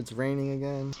Joker. It's raining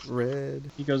again. Red.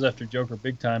 He goes after Joker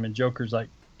big time, and Joker's like,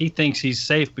 he thinks he's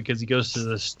safe because he goes to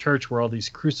this church where all these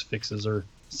crucifixes are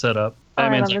set up.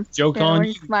 Batman's like, joke on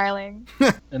you. Smiling.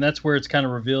 And that's where it's kind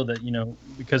of revealed that,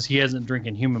 because he hasn't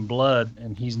drinking human blood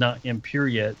and he's not impure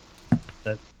yet,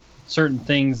 that certain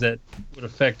things that would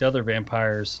affect other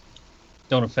vampires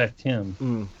don't affect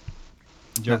him.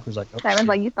 Joker's like, okay. Batman's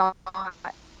like, you thought.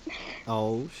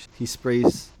 Oh, he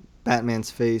sprays Batman's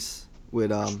face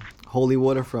with holy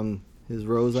water from his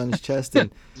rose on his chest,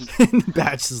 and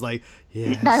Batch is like,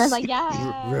 yes. Batman's like,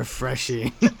 yeah.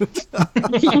 Refreshing.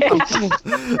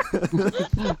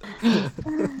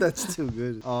 That's too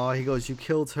good. Aw, he goes, you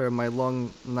killed her, my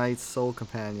long night soul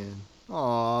companion.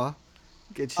 Aw.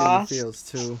 Get you in the feels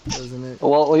too, doesn't it?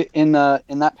 Well, in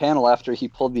that panel after he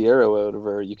pulled the arrow out of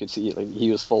her, you could see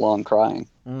he was full on crying.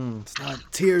 It's not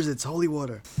tears, it's holy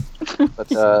water. But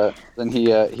then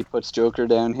he puts Joker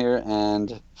down here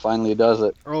and finally does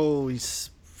it. Oh, he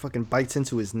fucking bites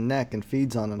into his neck and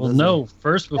feeds on him. Well, no.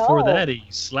 First, before that, he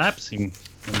slaps him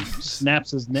and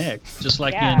snaps his neck, just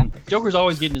like in Joker's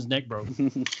always getting his neck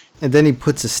broken. And then he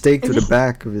puts a stake through the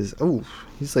back of his. Oh,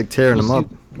 he's like tearing him up.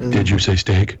 Did you say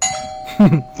steak?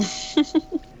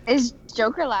 Is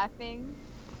Joker laughing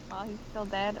while he's still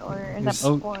dead, or is that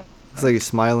before? Looks like he's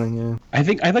smiling, yeah. I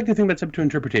like to think that's up to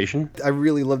interpretation. I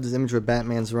really love this image where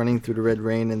Batman's running through the red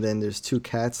rain and then there's two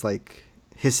cats like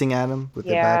hissing at him with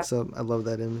their backs up. I love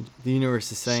that image. The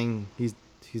universe is saying he's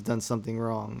done something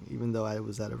wrong, even though I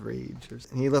was out of rage.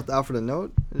 And he left Alfred a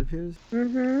note, it appears.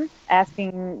 Mm-hmm.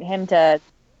 Asking him to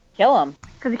kill him.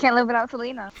 Because he can't live without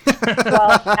Selena.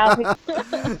 Well, now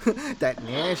That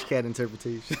Nash cat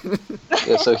interpretation.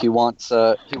 Yeah, so he wants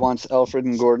Alfred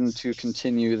and Gordon to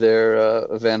continue their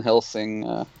Van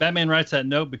Helsing. Batman writes that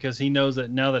note because he knows that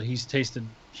now that he's tasted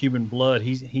human blood,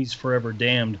 he's forever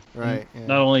damned. Right. Yeah.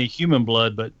 Not only human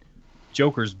blood, but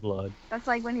Joker's blood. That's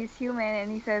like when he's human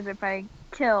and he says, if I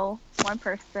kill one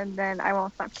person, then I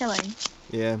won't stop killing.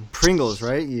 Yeah, Pringles,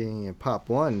 right? You pop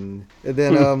one. And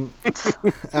then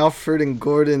Alfred and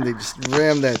Gordon, they just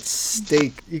ram that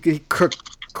steak. You could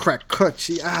crack.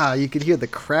 You could hear the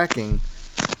cracking.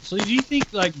 So do you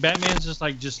think like Batman's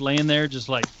just laying there, just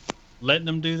like letting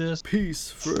them do this?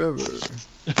 Peace forever.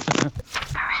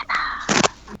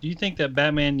 Do you think that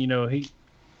Batman,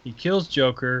 he kills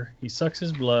Joker, he sucks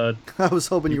his blood. I was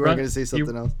hoping you were going to say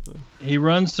something else. He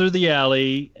runs through the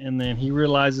alley, and then he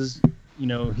realizes,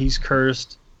 he's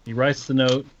cursed. He writes the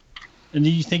note. And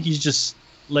do you think he's just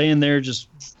laying there just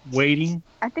waiting?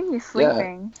 I think he's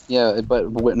sleeping. Yeah, but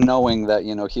knowing that,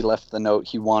 he left the note,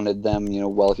 he wanted them,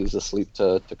 while he's asleep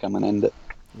to come and end it.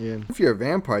 Yeah. If you're a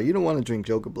vampire, you don't want to drink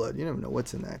Joker blood. You never know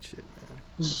what's in that shit,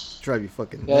 man. Drive you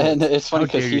fucking nuts. Yeah, and it's funny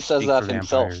because he says that for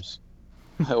himself. vampires.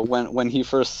 when he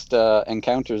first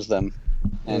encounters them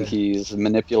and he's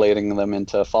manipulating them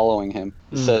into following him,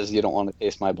 he says, "You don't want to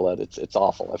taste my blood. It's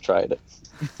awful. I've tried it."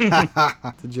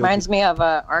 Reminds me of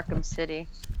Arkham City.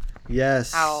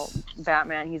 Yes. How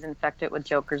Batman, he's infected with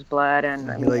Joker's blood, and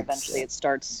eventually it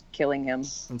starts killing him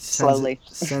slowly.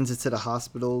 Sends it to the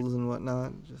hospitals and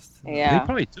whatnot. Yeah. They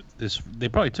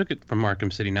probably took it from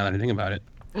Arkham City. Now that I think about it.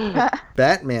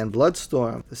 Batman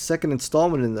Bloodstorm, the second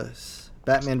installment in this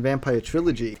Batman Vampire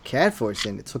Trilogy. Cat Force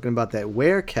in it, talking about that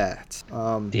werecat.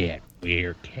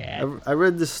 Werecat. I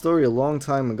read this story a long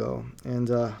time ago, and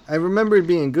I remember it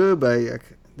being good, but I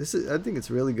think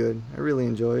it's really good. I really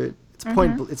enjoy it.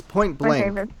 It's point blank. My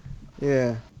favorite.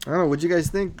 Yeah. I don't know. What do you guys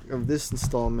think of this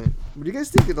installment? What do you guys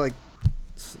think of like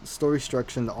story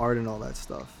structure and the art and all that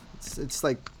stuff? It's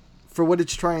like for what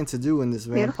it's trying to do in this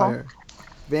vampire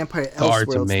Elseworlds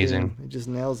art's amazing. game. It just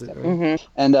nails it. Right? Mm-hmm.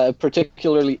 And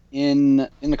particularly in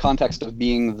the context of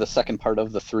being the second part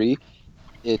of the three,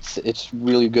 it's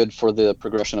really good for the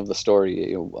progression of the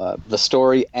story. The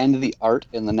story and the art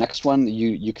in the next one,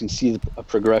 you can see a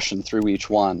progression through each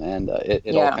one, and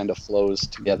it all kind of flows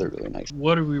together really nice.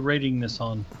 What are we rating this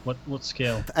on? What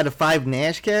scale? Out of 5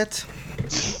 Nash cats?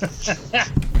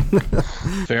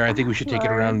 Fair. I think we should take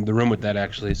it around the room with that,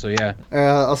 actually. So yeah.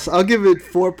 I'll give it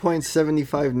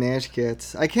 4.75 Nash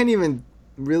cats. I can't even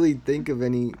really think of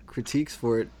any critiques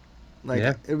for it.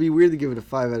 It'd be weird to give it a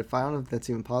 5 out of 5. I don't know if that's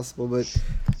even possible, but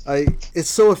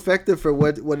it's so effective for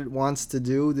what it wants to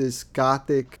do. This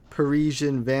gothic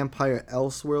Parisian vampire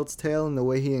Elseworlds tale, and the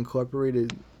way he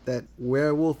incorporated that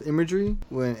werewolf imagery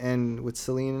with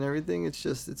Selene and everything.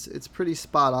 It's pretty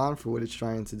spot on for what it's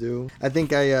trying to do. I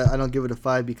think I don't give it a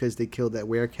 5 because they killed that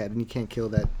werecat, and you can't kill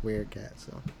that werecat.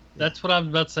 So that's what I was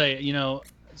about to say.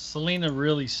 Selena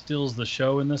really steals the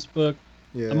show in this book.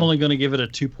 Yeah. I'm only going to give it a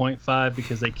 2.5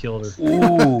 because they killed her.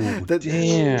 Ooh,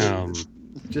 damn.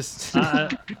 Just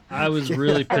I was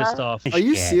really pissed off. Are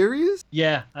you serious?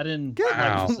 Yeah, I didn't.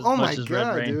 Wow. Oh my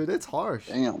god, dude, that's harsh.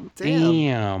 Damn.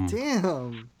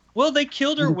 Well, they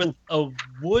killed her with a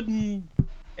wooden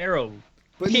arrow.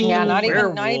 Yeah, not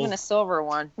even a silver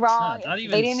one. Wrong. Not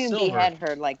even They didn't even silver. behead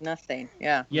her like nothing.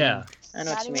 Yeah. Yeah. I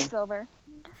know what you mean. Silver.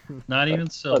 Not even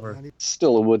silver.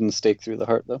 Still a wooden stake through the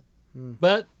heart, though.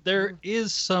 But there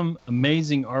is some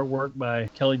amazing artwork by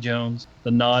Kelly Jones.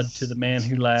 The Nod to the Man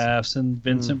Who Laughs and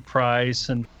Vincent Price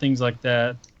and things like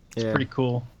that. It's pretty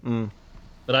cool.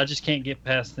 But I just can't get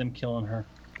past them killing her.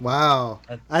 Wow.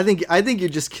 I think you're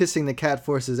just kissing the Cat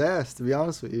Force's ass, to be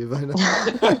honest with you. But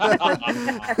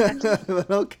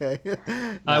okay.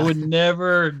 I would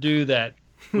never do that.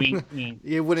 Wink, wink.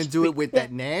 You wouldn't do it with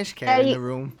that Nash cat in the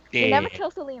room. You never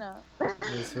kill Selena.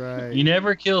 That's right. You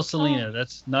never kill Selena.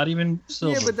 That's not even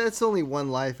silver. Yeah, but that's only 1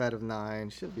 life out of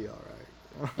 9. She'll be all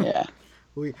right. Yeah.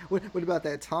 What about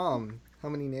that Tom? How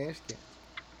many Nash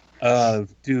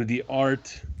cats? Dude, the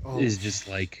art is just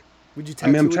like. Would you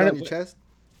tattoo it on your chest?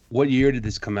 What year did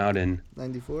this come out in?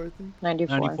 94, I think.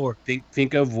 94.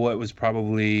 Think of what was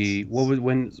probably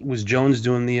when was Jones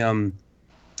doing the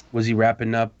was he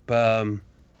wrapping up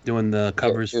doing the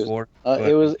covers for?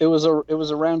 It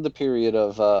was around the period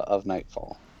of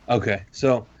Nightfall. Okay,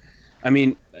 so I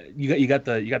mean, you got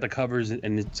the covers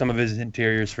and some of his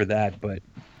interiors for that, but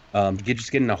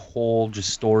just getting a whole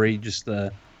just story, just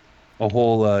a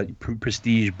whole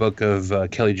prestige book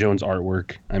of Kelly Jones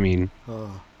artwork. I mean,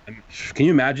 can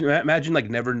you imagine like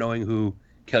never knowing who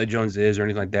Kelly Jones is or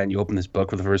anything like that, and you open this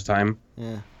book for the first time,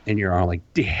 and you're all like,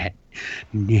 "Dad,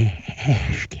 Yep,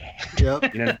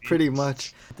 you know, pretty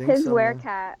much. I think His so, man.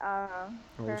 werecat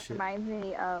reminds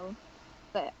me of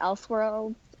the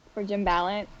Elseworlds for Jim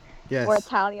Ballant, Yes. where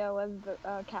Talia was the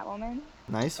Catwoman.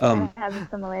 Nice. It has a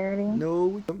similarity.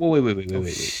 No.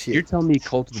 Wait. You're telling me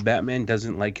Cult of the Batman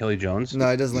doesn't like Kelly Jones?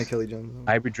 No, he doesn't like Kelly Jones.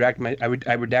 I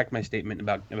redact my statement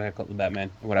about Cult of the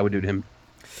Batman and what I would do to him.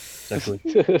 Sexually.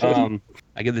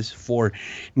 I give this 4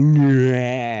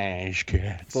 Nash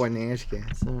cats. 4 Nash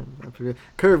cats.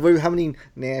 Curve, how many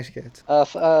Nash cats?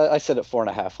 I said it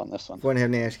 4.5 on this one. 4.5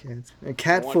 Nash cats. And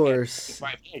Cat Force.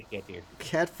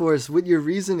 Cat Force, with your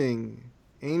reasoning.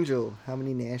 Angel, how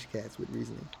many Nash cats with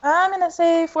reasoning? I'm gonna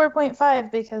say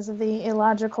 4.5 because of the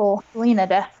illogical Selena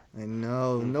death. I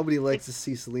know. Nobody likes to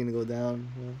see Selena go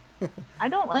down. I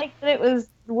don't like that it was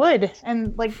wood,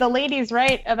 and like the lady's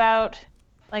right about,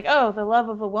 like, oh, the love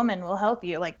of a woman will help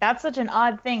you. Like, that's such an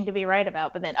odd thing to be right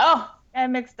about. But then, I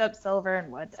mixed up silver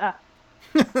and wood.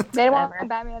 They want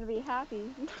Batman to be happy.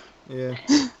 Yeah.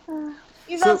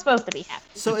 He's not supposed to be happy.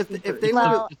 So if they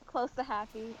well, close to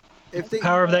happy. If they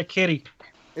Power of that kitty.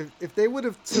 If they would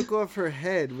have took off her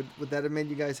head, would that have made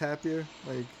you guys happier?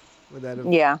 Like, would that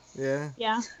have? Yeah. Yeah.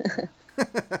 Yeah.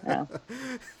 Yeah.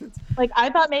 Like, I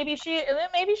thought maybe she'll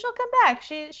come back.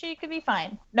 She could be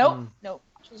fine. Nope. Nope.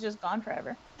 She's just gone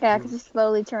forever. Yeah, because she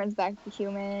slowly turns back to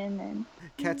human and.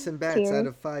 Cats and bats tears. out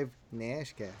of 5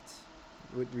 Nash cats.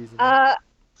 What reason? I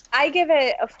give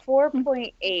it a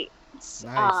 4.8. Nice.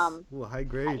 Ooh, high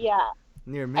grade. Yeah.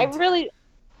 Near mint.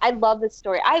 I love this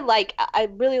story. I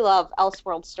really love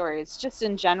Elseworld stories, just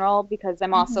in general, because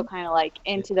I'm also kind of like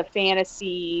into the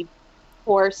fantasy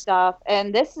horror stuff.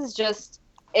 And this is just,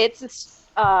 it's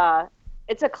a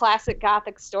classic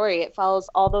Gothic story. It follows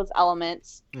all those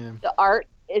elements. Yeah. The art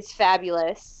is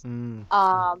fabulous.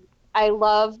 I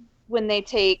love when they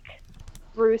take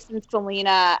Bruce and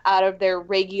Selena out of their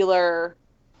regular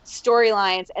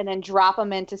storylines and then drop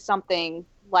them into something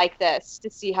like this to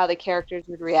see how the characters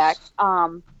would react.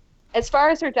 As far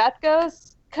as her death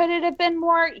goes, could it have been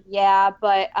more? Yeah,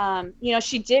 but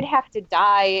she did have to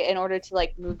die in order to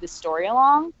like move the story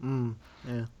along.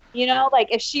 Yeah.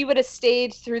 Like if she would have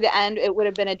stayed through the end, it would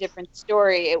have been a different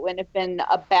story. It wouldn't have been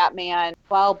a Batman,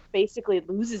 basically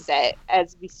loses it,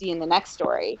 as we see in the next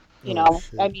story.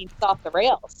 It's off the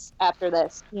rails after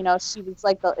this. She was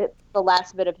like the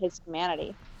last bit of his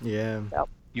humanity. Yeah. So.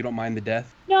 You don't mind the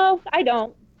death? No, I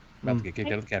don't. About to get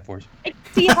kicked out of the Cat Force. I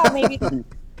see how maybe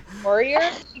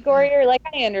gorier, like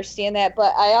I understand that,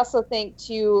 but I also think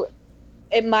too,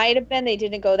 it might have been they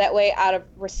didn't go that way out of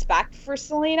respect for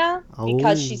Selena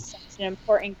because she's such an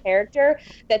important character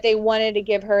that they wanted to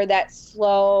give her that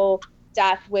slow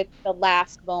death with the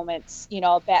last moments,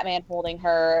 Batman holding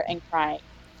her and crying.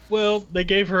 Well, they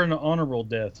gave her an honorable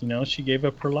death. She gave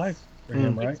up her life for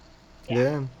him, right?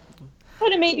 Yeah.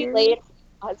 Could have maybe later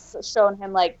shown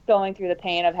him like going through the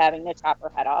pain of having to chop her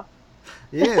head off.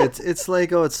 Yeah, it's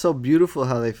like, it's so beautiful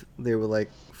how they were like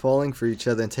falling for each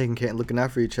other and taking care and looking out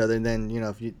for each other. And then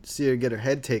if you see her get her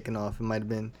head taken off, it might have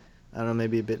been, I don't know,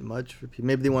 maybe a bit much for people.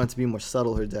 Maybe they wanted to be more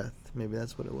subtle, her death. Maybe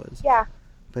that's what it was. Yeah.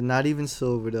 But not even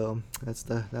Silver though.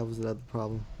 That was the other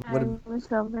problem.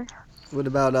 Silver. What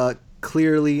about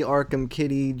clearly Arkham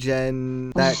Kitty, Jen,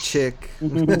 that chick?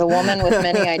 The woman with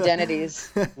many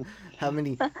identities. How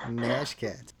many Nash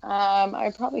cats?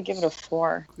 I'd probably give it a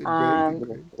 4. A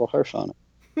little harsh on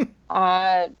it.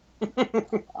 I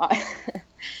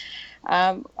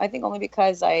think only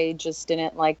because I just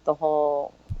didn't like the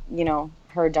whole,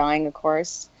 her dying, of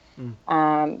course,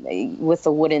 with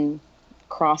the wooden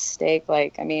cross stake.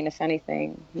 Like, if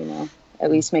anything,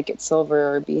 at least make it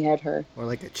silver or behead her. Or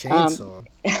like a chainsaw.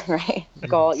 Right?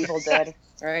 Like all Evil Dead,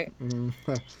 right?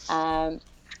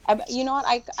 You know what?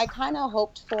 I kind of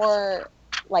hoped for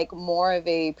like more of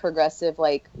a progressive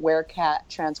like werecat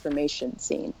transformation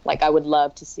scene. Like I would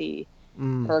love to see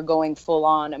her going full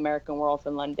on American Werewolf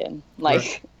in London. Like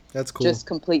right. That's cool. Just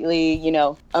completely,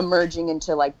 emerging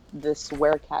into like this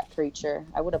werecat creature.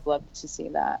 I would have loved to see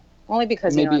that. Only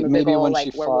because I'm a big old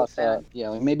like werewolf fan.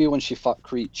 Maybe when she fought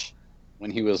Creech,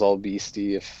 when he was all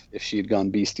beastie, if she had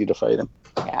gone beastie to fight him.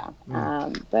 Yeah.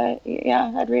 But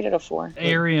yeah, I'd rate it a 4.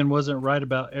 Arian wasn't right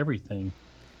about everything.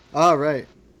 Oh, right.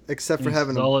 Except for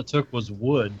having all it took was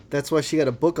wood. That's why she got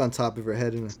a book on top of her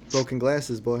head and broken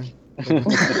glasses, boy.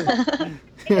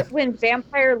 When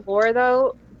vampire lore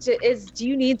though do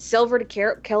you need silver to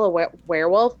kill a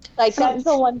werewolf? Like that's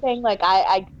the one thing. Like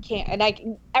I can't,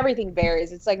 and everything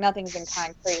varies. It's like nothing's in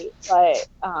concrete, but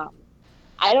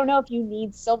I don't know if you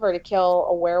need silver to kill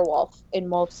a werewolf in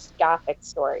most Gothic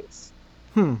stories.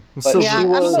 But yeah, I'm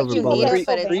like you need it,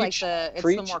 but it's Creech, like it's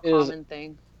the more common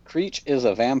thing. Creech is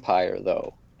a vampire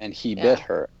though, and he bit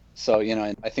her. So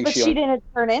and I think but she didn't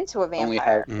turn into a only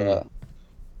vampire. had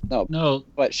no,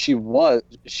 but she was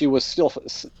still.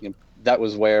 That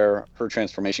was where her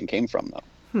transformation came from,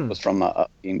 though. Was from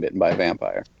being bitten by a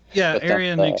vampire. Yeah, But then,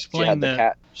 Arian explained that.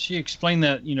 cat. She explained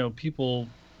that people,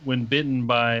 when bitten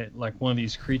by like one of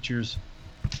these creatures,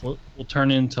 will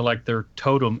turn into like their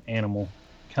totem animal,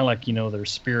 kind of like their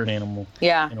spirit animal.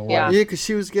 Yeah, in a way. Yeah, because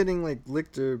she was getting like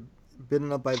licked or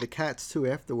bitten up by the cats too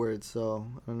afterwards. So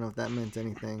I don't know if that meant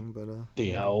anything, but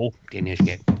No, Nash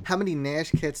cat. How many Nash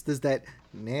cats does that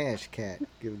Nash cat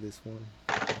give this one?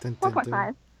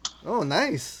 4.5. Oh,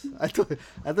 nice. I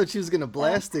thought she was gonna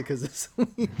blast it because it's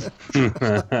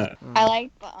Selena. I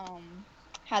like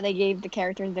how they gave the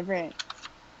characters different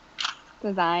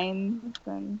designs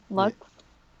and looks.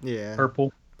 Yeah.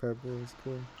 Purple is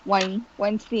cool.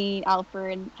 One scene,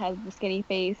 Alfred has the skinny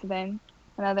face, then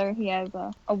another he has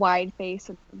a wide face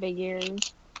with big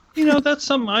ears. That's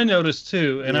something I noticed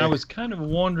too, and Yeah. I was kind of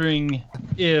wondering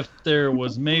if there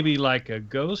was maybe like a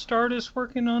ghost artist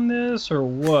working on this or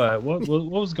what. What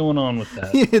was going on with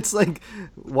that? It's like,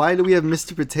 why do we have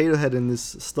Mr. Potato Head in this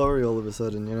story all of a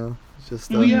sudden? It's just.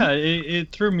 Well, yeah,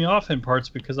 it threw me off in parts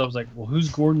because I was like, well, who's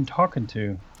Gordon talking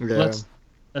to? Yeah.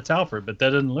 That's Alfred, but that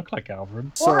doesn't look like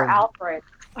Alfred. Or Alfred.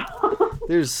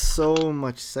 There's so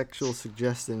much sexual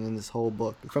suggestion in this whole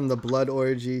book, from the blood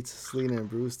orgy to Selena and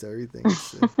Bruce to everything.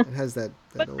 It has that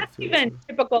old That's feel. even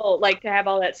typical, like to have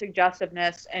all that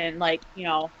suggestiveness and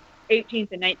 18th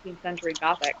and 19th century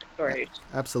Gothic stories.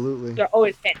 Absolutely. They're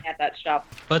always hitting at that stuff.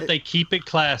 But they keep it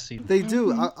classy. They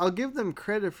do. I'll give them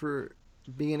credit for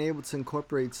being able to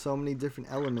incorporate so many different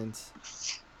elements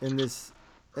in this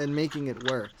and making it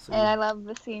work. So, And I love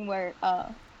the scene where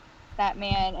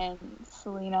Batman and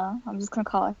Selena, I'm just gonna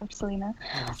call her Selena,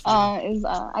 is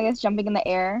I guess jumping in the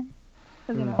air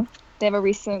because they have a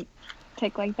recent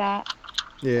take like that,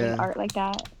 yeah, art like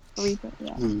that. Recent,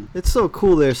 yeah. It's so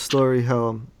cool their story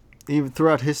how even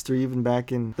throughout history, even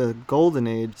back in the Golden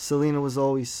Age, Selena was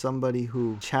always somebody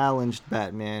who challenged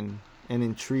Batman and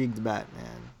intrigued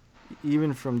Batman,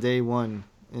 even from day one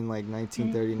in like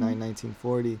 1939,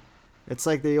 1940. It's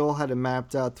like they all had it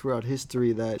mapped out throughout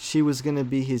history that she was gonna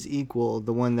be his equal,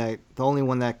 the only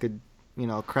one that could,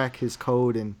 crack his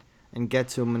code and get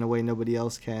to him in a way nobody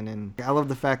else can. And I love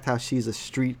the fact how she's a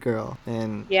street girl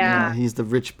and he's the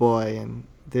rich boy, and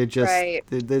they're just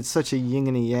they're such a yin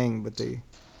and a yang, but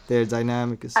their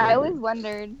dynamic is. So I always good.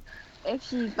 wondered if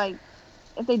she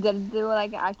if they did do like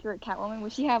an accurate Catwoman,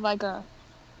 would she have like a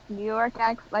New York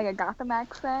like a Gotham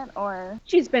accent, or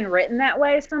she's been written that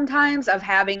way sometimes, of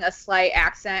having a slight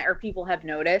accent, or people have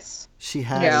noticed. She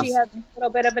has. She has a little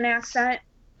bit of an accent.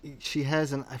 She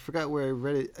has I forgot where I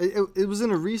read it. It was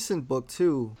in a recent book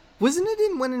too. Wasn't it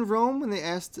in When in Rome when they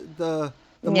asked the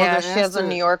mother she asked has a her-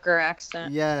 New Yorker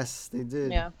accent. Yes, they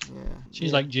did. Yeah.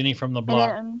 She's like Jenny from the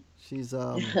block. She's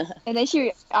and then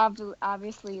she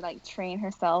obviously like train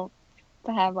herself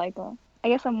to have like a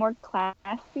more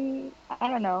classy. I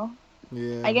don't know.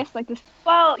 Yeah. I guess like this.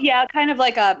 Well, yeah, kind of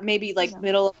like a maybe like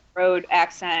middle of the road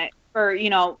accent for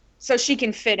so she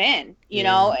can fit in.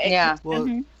 Yeah.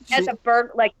 Well, as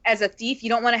as a thief, you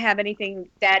don't want to have anything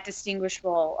that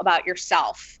distinguishable about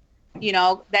yourself.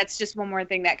 That's just one more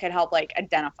thing that could help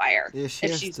identify her Yeah, if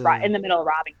she's in the middle of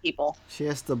robbing people. She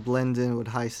has to blend in with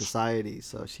high society,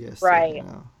 so she has Right.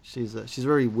 to. She's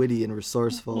very witty and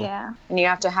resourceful. Yeah. And you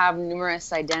have to have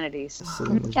numerous identities.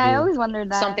 Selena's Yeah, I good. always wondered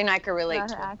that. Something I could relate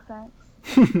about her to.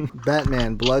 accent.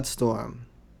 Batman, Bloodstorm.